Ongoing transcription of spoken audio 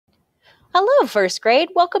Hello, first grade.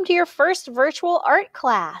 Welcome to your first virtual art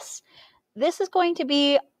class. This is going to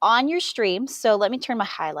be on your stream, so let me turn my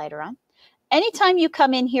highlighter on. Anytime you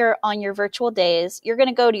come in here on your virtual days, you're going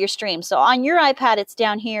to go to your stream. So on your iPad, it's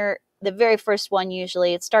down here, the very first one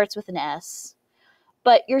usually. It starts with an S.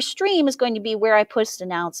 But your stream is going to be where I post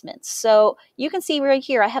announcements. So you can see right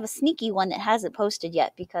here, I have a sneaky one that hasn't posted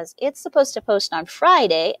yet because it's supposed to post on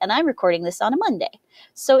Friday, and I'm recording this on a Monday.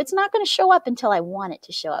 So it's not going to show up until I want it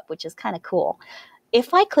to show up, which is kind of cool.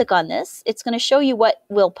 If I click on this, it's going to show you what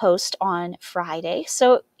will post on Friday.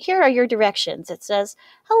 So here are your directions. It says,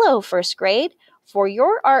 hello, first grade. For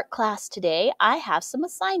your art class today, I have some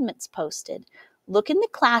assignments posted. Look in the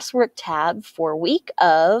classwork tab for week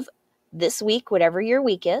of this week, whatever your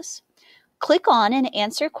week is. Click on and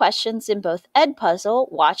answer questions in both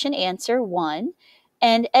Edpuzzle Watch and Answer 1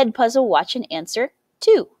 and Edpuzzle Watch and Answer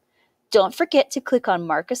 2. Don't forget to click on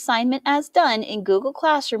Mark Assignment as Done in Google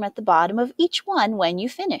Classroom at the bottom of each one when you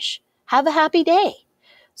finish. Have a happy day.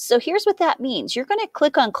 So here's what that means. You're going to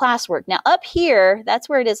click on classwork. Now up here, that's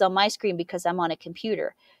where it is on my screen because I'm on a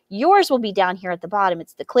computer. Yours will be down here at the bottom.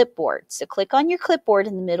 It's the clipboard. So click on your clipboard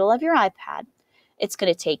in the middle of your iPad. It's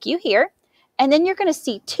going to take you here, and then you're going to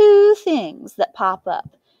see two things that pop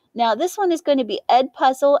up. Now, this one is going to be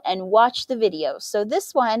Edpuzzle and watch the video. So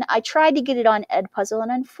this one, I tried to get it on Edpuzzle,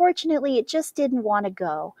 and unfortunately, it just didn't want to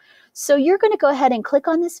go. So you're going to go ahead and click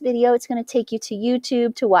on this video. It's going to take you to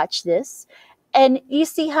YouTube to watch this. And you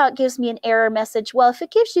see how it gives me an error message? Well, if it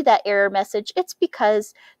gives you that error message, it's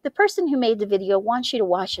because the person who made the video wants you to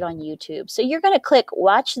watch it on YouTube. So you're going to click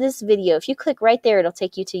watch this video. If you click right there, it'll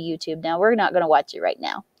take you to YouTube. Now, we're not going to watch it right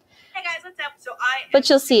now. Hey guys, what's up? But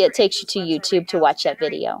you'll see it takes you to YouTube to watch that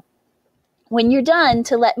video. When you're done,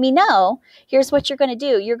 to let me know, here's what you're going to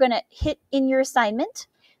do. You're going to hit in your assignment.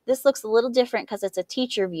 This looks a little different because it's a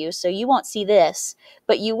teacher view, so you won't see this.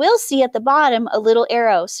 But you will see at the bottom a little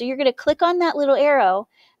arrow. So you're going to click on that little arrow,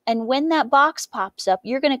 and when that box pops up,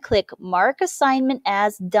 you're going to click Mark Assignment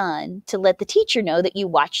as Done to let the teacher know that you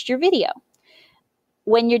watched your video.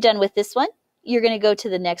 When you're done with this one, you're going to go to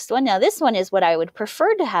the next one. Now, this one is what I would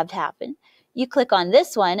prefer to have happen. You click on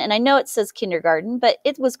this one, and I know it says kindergarten, but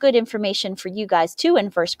it was good information for you guys too in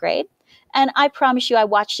first grade. And I promise you I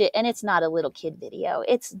watched it, and it's not a little kid video.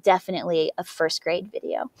 It's definitely a first grade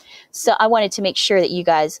video. So I wanted to make sure that you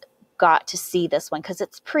guys got to see this one because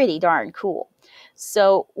it's pretty darn cool.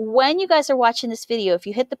 So when you guys are watching this video, if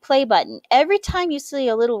you hit the play button, every time you see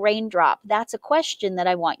a little raindrop, that's a question that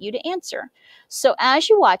I want you to answer. So as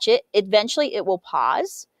you watch it, eventually it will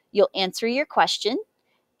pause. You'll answer your question,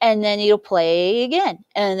 and then it'll play again.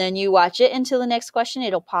 And then you watch it until the next question.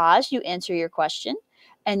 It'll pause. You answer your question,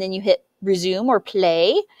 and then you hit resume or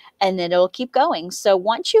play, and then it'll keep going. So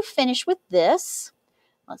once you finish with this,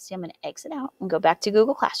 let's see, I'm going to exit out and go back to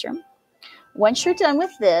Google Classroom. Once you're done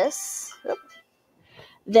with this,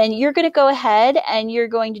 then you're going to go ahead and you're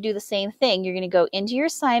going to do the same thing. You're going to go into your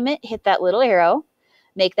assignment, hit that little arrow,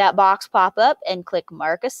 make that box pop up, and click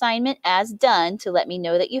Mark Assignment as Done to let me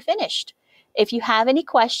know that you finished. If you have any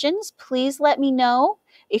questions, please let me know.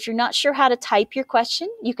 If you're not sure how to type your question,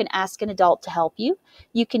 you can ask an adult to help you.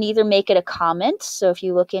 You can either make it a comment. So if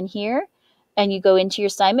you look in here and you go into your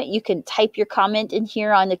assignment, you can type your comment in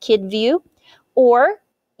here on the kid view, or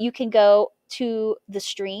you can go to the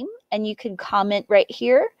stream and you can comment right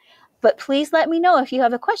here. But please let me know if you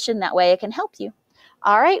have a question. That way I can help you.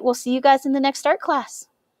 All right, we'll see you guys in the next art class.